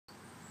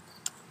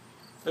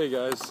Hey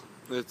guys,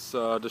 it's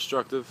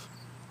Destructive,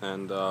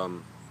 and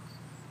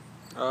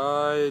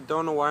I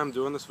don't know why I'm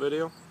doing this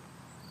video,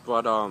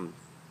 but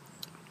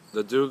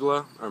the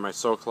Douglah, or my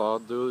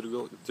so-called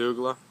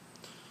Douglah,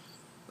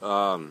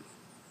 um,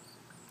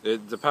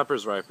 the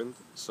pepper's ripened,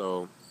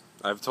 so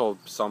I've told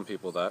some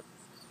people that,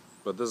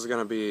 but this is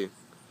gonna be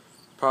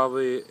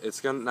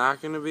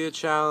not gonna be a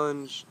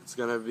challenge. It's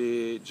gonna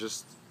be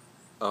just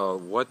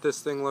what this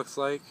thing looks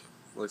like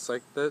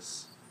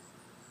this.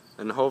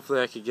 And hopefully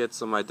I could get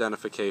some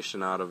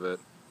identification out of it.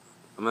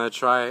 I'm going to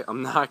try.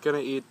 I'm not going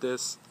to eat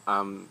this.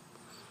 I'm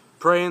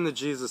praying to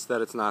Jesus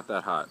that it's not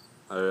that hot.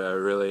 I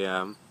really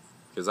am,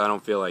 because I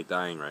don't feel like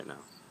dying right now.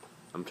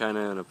 I'm kind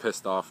of in a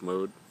pissed off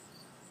mood,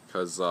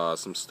 because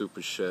some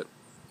stupid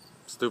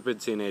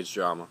teenage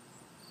drama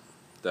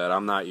that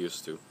I'm not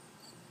used to.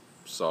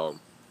 So,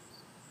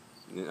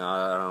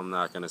 I'm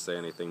not going to say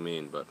anything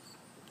mean, but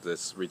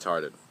it's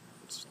retarded.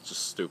 It's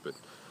just stupid.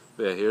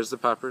 But yeah, here's the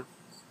pepper.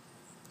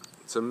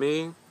 To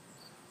me,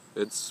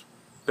 it's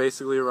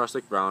basically a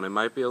rustic brown. It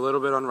might be a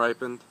little bit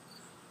unripened,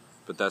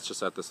 but that's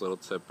just at this little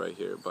tip right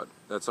here, but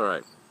that's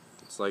alright.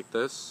 It's like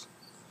this,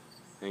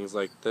 hangs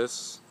like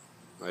this,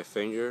 my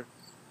finger,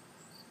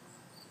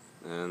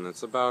 and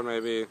it's about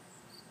maybe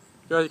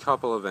a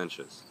couple of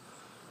inches.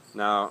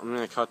 Now, I'm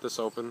going to cut this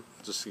open,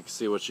 just to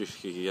see what you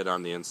can get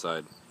on the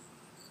inside.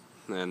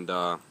 And,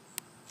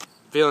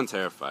 feeling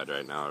terrified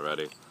right now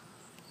already,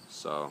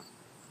 so...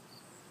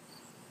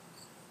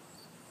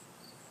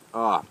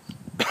 I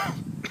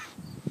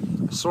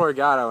swear to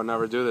God I would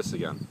never do this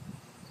again.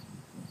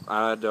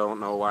 I don't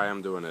know why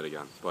I'm doing it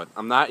again, but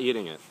I'm not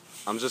eating it.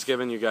 I'm just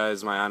giving you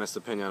guys my honest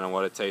opinion on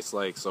what it tastes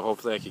like, so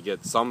hopefully I could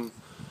get some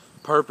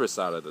purpose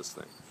out of this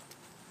thing.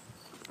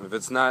 If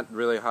it's not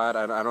really hot,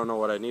 I don't know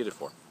what I need it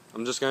for.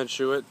 I'm just going to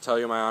chew it, tell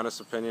you my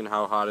honest opinion,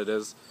 how hot it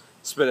is,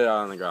 spit it out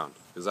on the ground,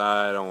 because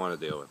I don't want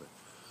to deal with it.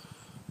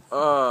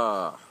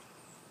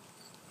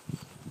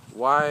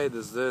 Why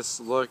does this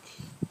look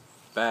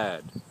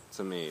bad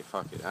to me?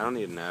 Fuck it. I don't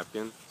need a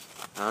napkin.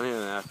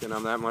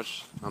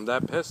 I'm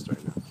that pissed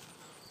right now.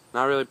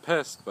 Not really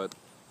pissed, but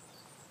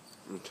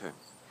okay.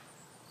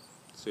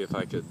 See if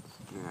I could,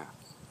 yeah.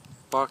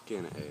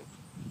 Fucking A.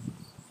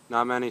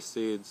 Not many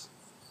seeds.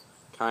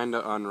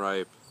 Kinda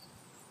unripe.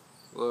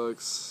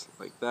 Looks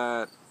like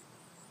that.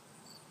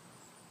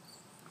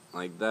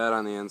 Like that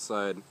on the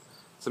inside.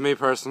 To me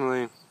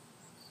personally,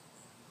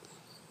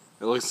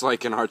 it looks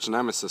like an arch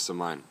nemesis of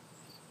mine.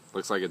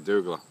 Looks like a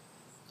Douglah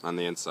on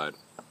the inside.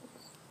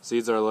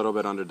 Seeds are a little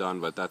bit underdone,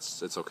 but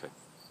it's okay.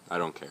 I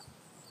don't care.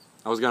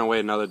 I was gonna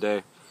wait another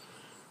day,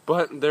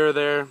 but they're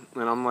there,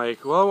 and I'm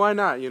like, well, why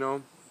not, you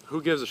know?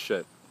 Who gives a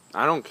shit?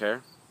 I don't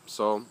care,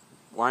 so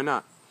why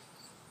not?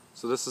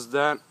 So this is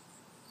that,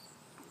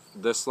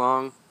 this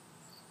long,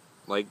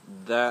 like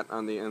that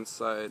on the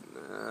inside,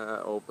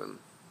 open.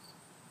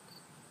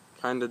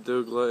 Kinda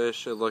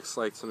Douglah-ish it looks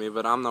like to me,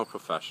 but I'm no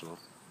professional.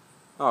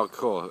 Oh,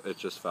 cool, it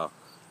just fell.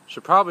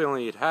 Should probably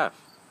only eat half.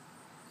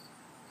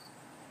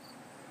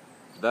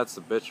 That's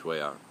the bitch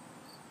way out.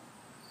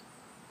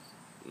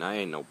 And I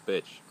ain't no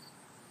bitch.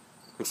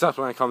 Except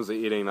when it comes to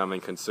eating them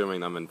and consuming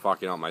them and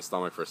fucking out my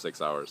stomach for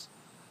 6 hours.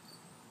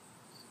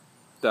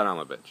 Then I'm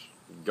a bitch.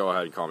 Go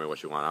ahead and call me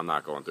what you want. I'm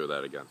not going through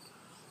that again.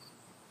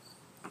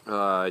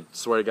 I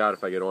swear to God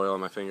if I get oil on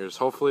my fingers.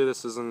 Hopefully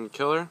this isn't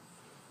killer.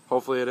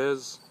 Hopefully it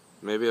is.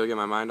 Maybe I'll get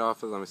my mind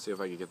off it. Let me see if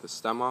I can get the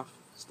stem off.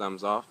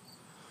 Stem's off.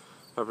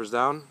 Pepper's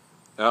down.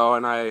 Oh,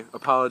 and I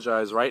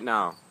apologize right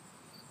now,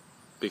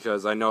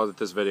 because I know that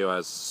this video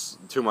has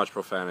too much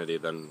profanity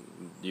than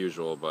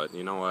usual, but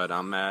you know what,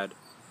 I'm mad,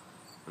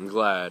 I'm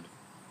glad,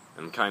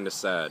 I'm kinda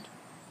sad,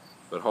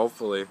 but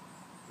hopefully,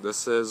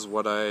 this is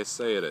what I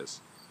say it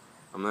is.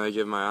 I'm gonna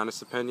give my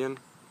honest opinion.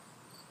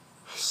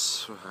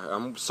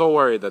 I'm so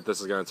worried that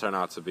this is gonna turn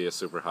out to be a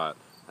super hot,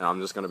 and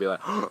I'm just gonna be like,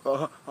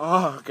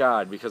 oh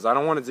God, because I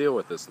don't want to deal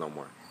with this no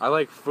more. I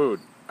like food,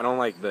 I don't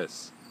like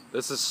this.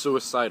 This is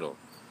suicidal.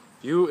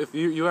 You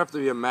have to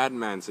be a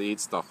madman to eat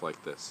stuff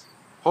like this.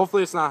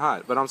 Hopefully it's not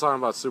hot, but I'm talking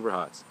about super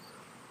hots.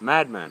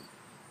 Madman.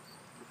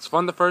 It's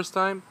fun the first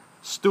time,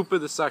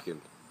 stupid the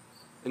second.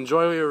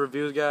 Enjoy your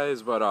reviews,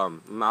 guys, but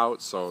I'm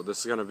out, so this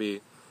is going to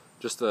be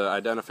just an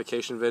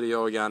identification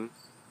video again.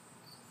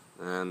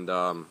 And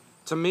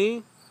to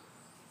me,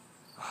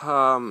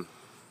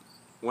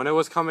 when it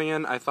was coming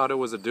in, I thought it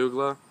was a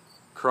Douglah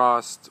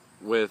crossed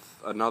with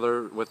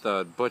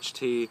a butch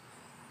tea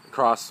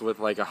crossed with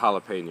like a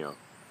jalapeno.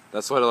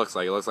 That's what it looks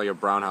like. It looks like a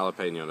brown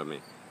jalapeno to me.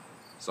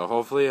 So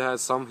hopefully it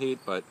has some heat,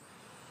 but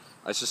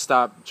I should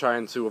stop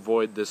trying to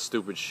avoid this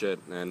stupid shit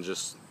and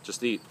just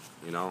eat,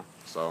 you know?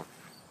 So,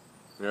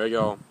 there you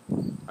go.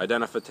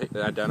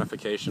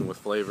 Identification with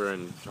flavor,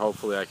 and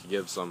hopefully I could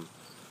give some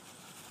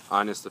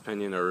honest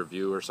opinion or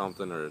review or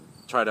something, or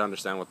try to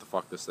understand what the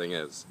fuck this thing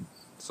is.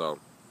 So,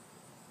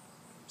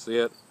 see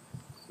it?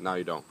 Now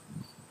you don't.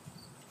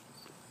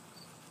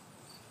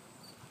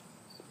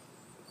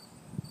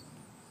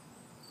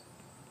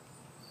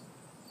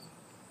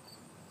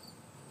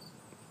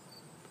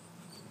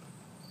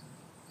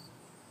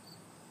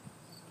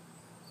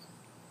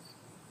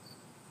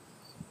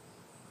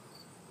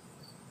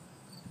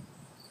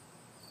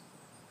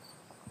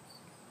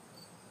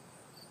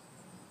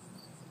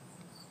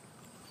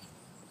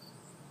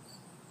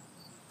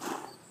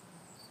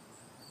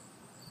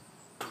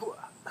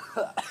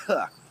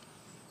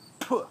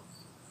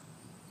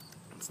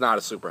 It's not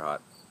a super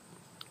hot,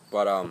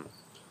 but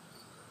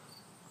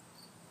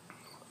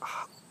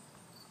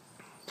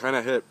kind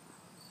of hit.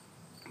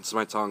 It's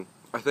my tongue.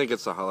 I think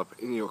it's a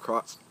jalapeno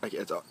cross. I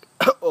can't talk.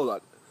 Hold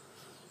on.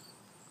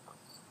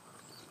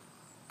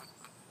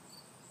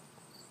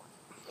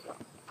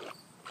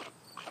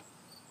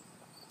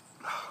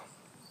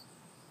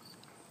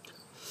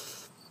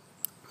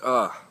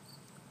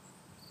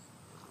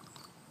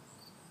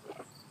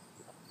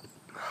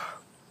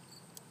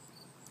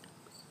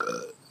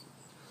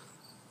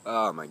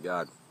 Oh my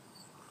God.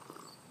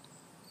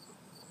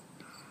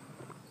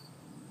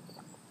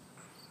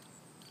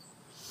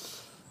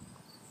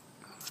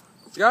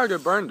 It's got a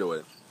good burn to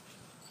it.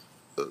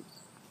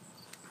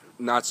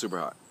 Not super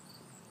hot.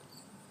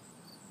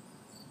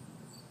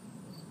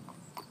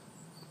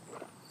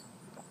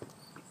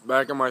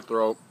 Back of my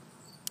throat,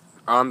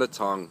 on the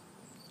tongue.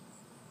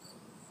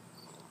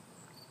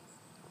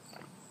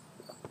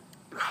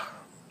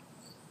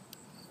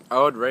 I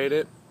would rate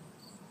it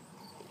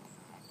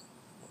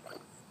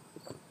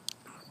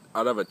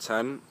out of a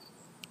 10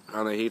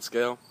 on the heat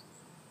scale.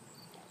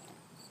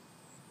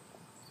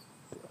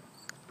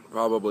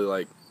 Probably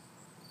like,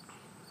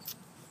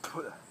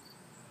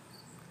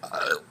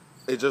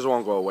 it just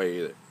won't go away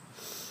either.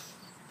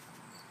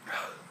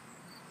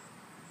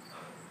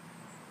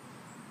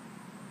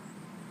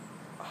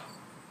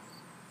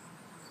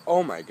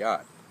 Oh my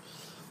God.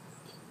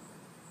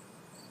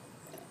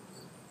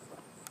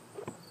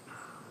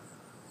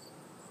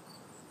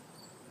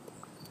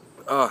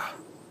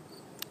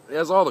 It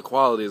has all the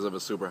qualities of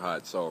a super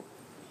hot, so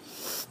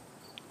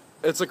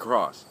it's a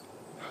cross.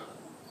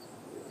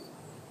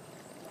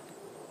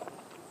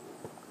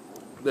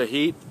 The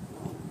heat,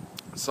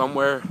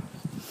 somewhere,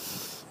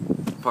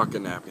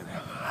 fucking napkin.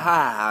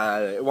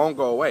 It won't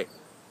go away.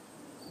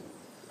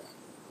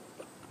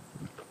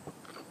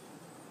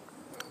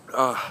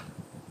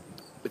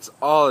 It's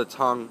all the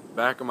tongue,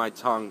 back of my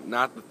tongue,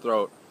 not the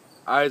throat.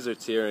 Eyes are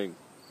tearing.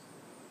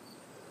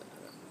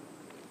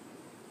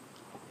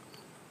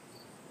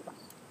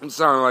 I'm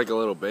sounding like a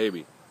little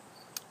baby,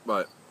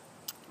 but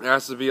it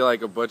has to be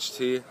like a butch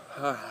tea.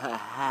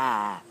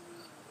 A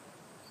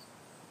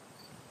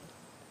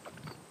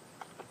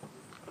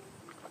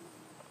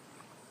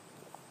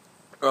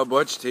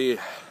butch tea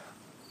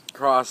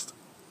crossed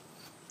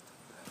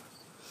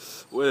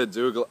with a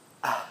Douglah.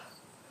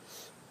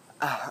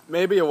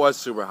 Maybe it was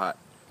super hot.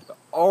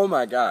 Oh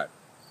my God.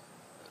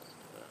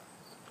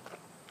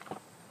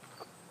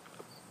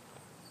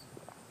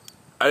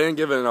 I didn't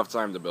give it enough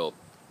time to build.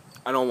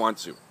 I don't want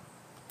to.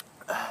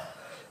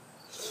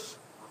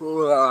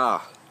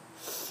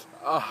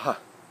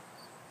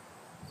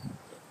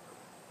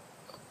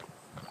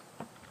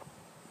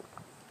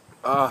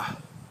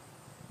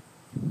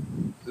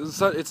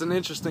 It's an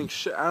interesting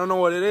shit. I don't know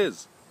what it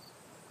is.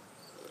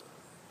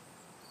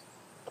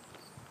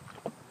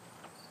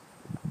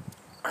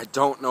 I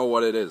don't know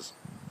what it is.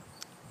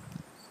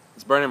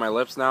 It's burning my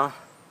lips now.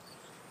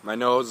 My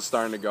nose is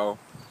starting to go.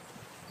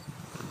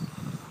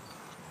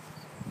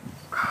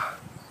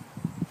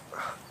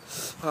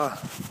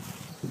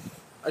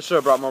 I should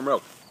have brought more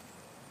milk.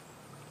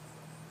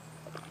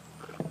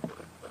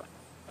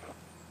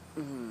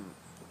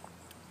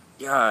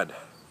 God.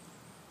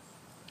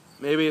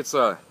 Maybe it's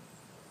a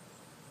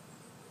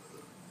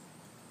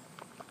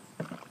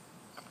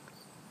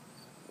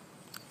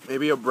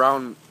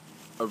brown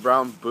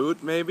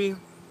boot, maybe?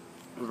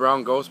 A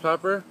brown ghost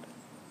pepper?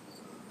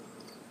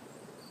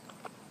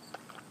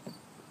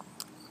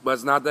 But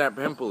it's not that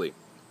pimply.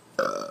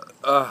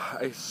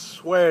 I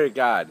swear to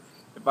God,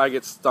 if I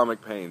get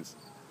stomach pains.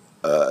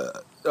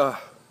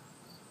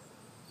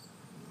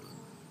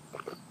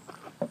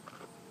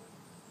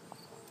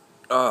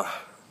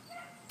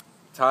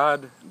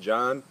 Todd,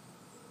 John,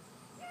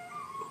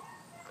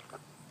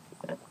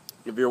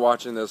 if you're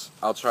watching this,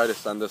 I'll try to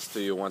send this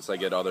to you once I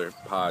get other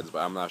pods, but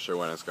I'm not sure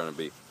when it's going to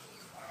be.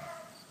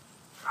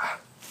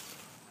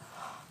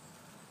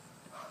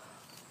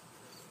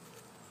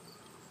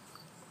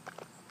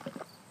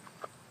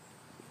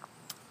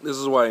 This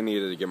is what I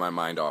needed to get my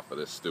mind off of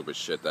this stupid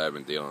shit that I've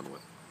been dealing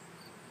with.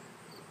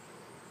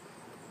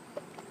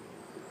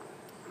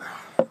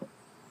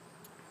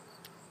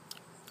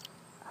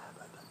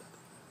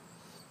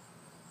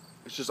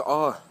 It's just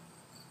all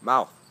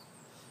mouth.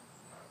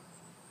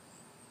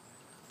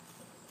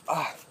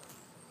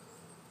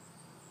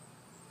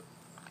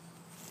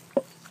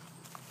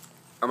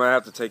 I'm gonna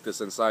have to take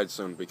this inside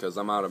soon because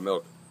I'm out of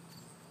milk.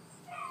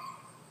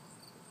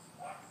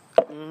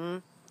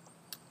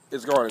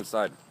 It's going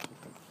inside.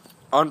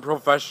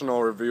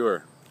 Unprofessional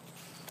reviewer.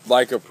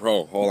 Like a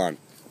pro. Hold on.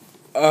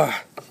 A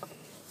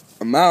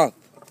mouth.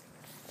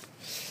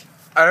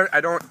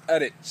 I don't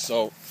edit,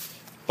 so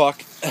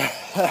fuck.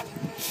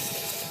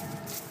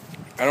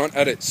 I don't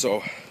edit,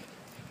 so.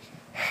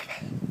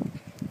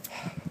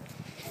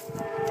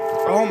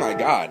 Oh my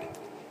God.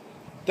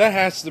 That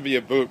has to be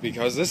a boot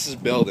because this is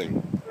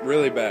building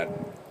really bad.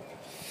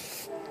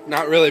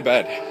 Not really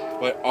bad,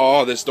 but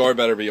oh, this door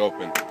better be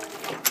open.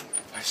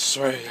 I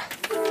swear.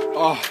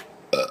 Oh,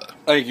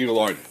 thank you,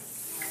 Lord.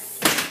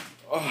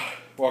 Oh,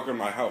 welcome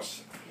to my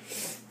house.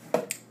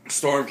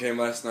 Storm came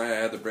last night. I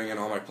had to bring in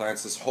all my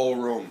plants. This whole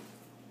room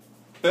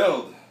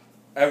filled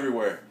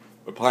everywhere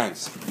with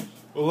plants.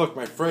 Oh, look,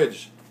 my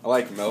fridge. I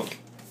like milk.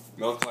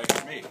 Milk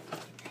likes me.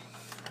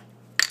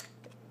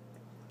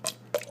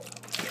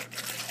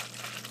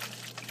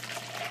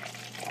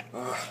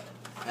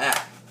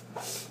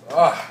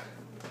 Oh,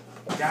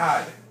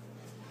 God.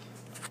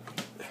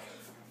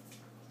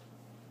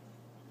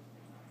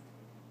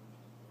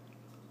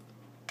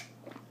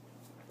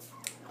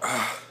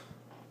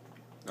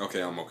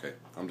 Okay, I'm okay.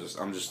 I'm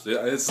just,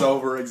 it's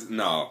over.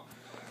 No.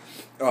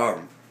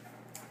 It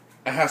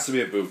has to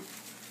be a boot.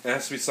 It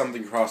has to be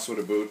something crossed with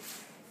a boot.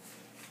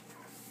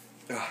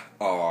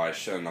 Oh, I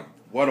shouldn't have.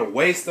 What a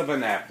waste of a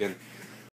napkin.